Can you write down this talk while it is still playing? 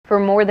For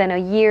more than a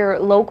year,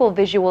 local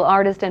visual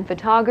artist and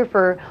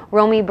photographer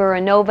Romy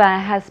Buranova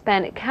has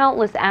spent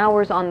countless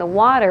hours on the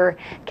water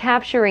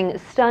capturing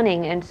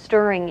stunning and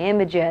stirring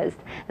images.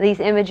 These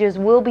images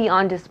will be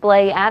on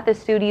display at the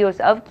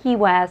studios of Key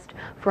West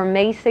from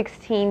May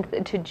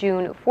 16th to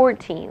June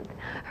 14th.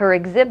 Her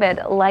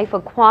exhibit, Life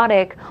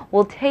Aquatic,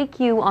 will take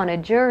you on a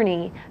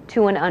journey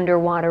to an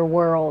underwater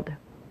world.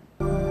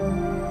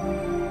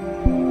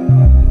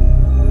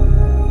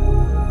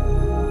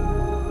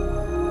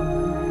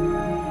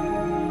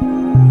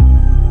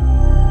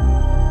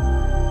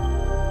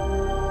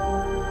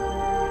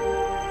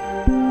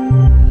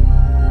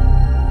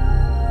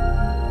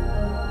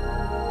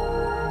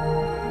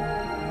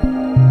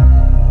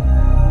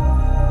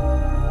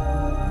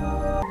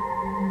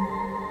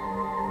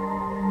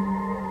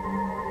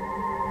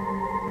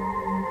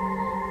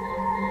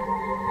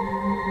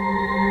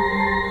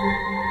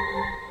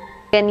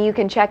 And you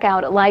can check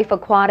out Life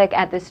Aquatic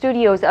at the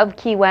studios of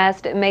Key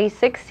West May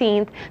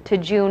 16th to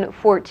June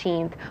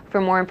 14th.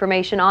 For more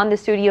information on the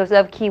studios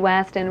of Key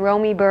West and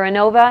Romy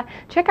Buranova,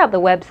 check out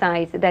the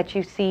websites that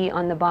you see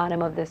on the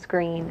bottom of the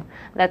screen.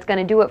 That's going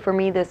to do it for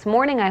me this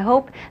morning. I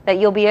hope that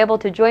you'll be able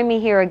to join me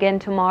here again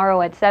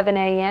tomorrow at 7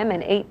 a.m.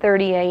 and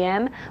 8:30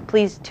 a.m.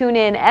 Please tune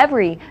in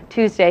every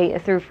Tuesday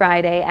through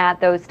Friday at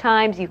those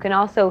times. You can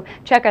also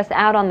check us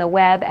out on the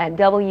web at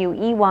weyw19.com.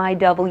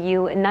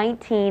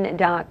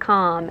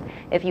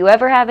 If you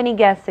ever have any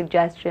guest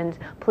suggestions,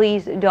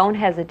 please don't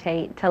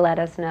hesitate to let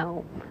us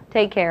know.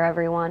 Take care,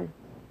 everyone.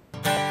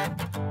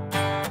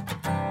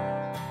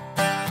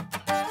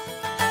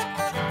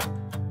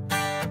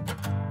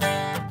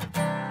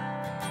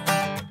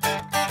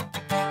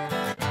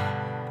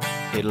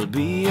 It'll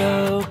be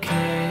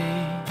okay.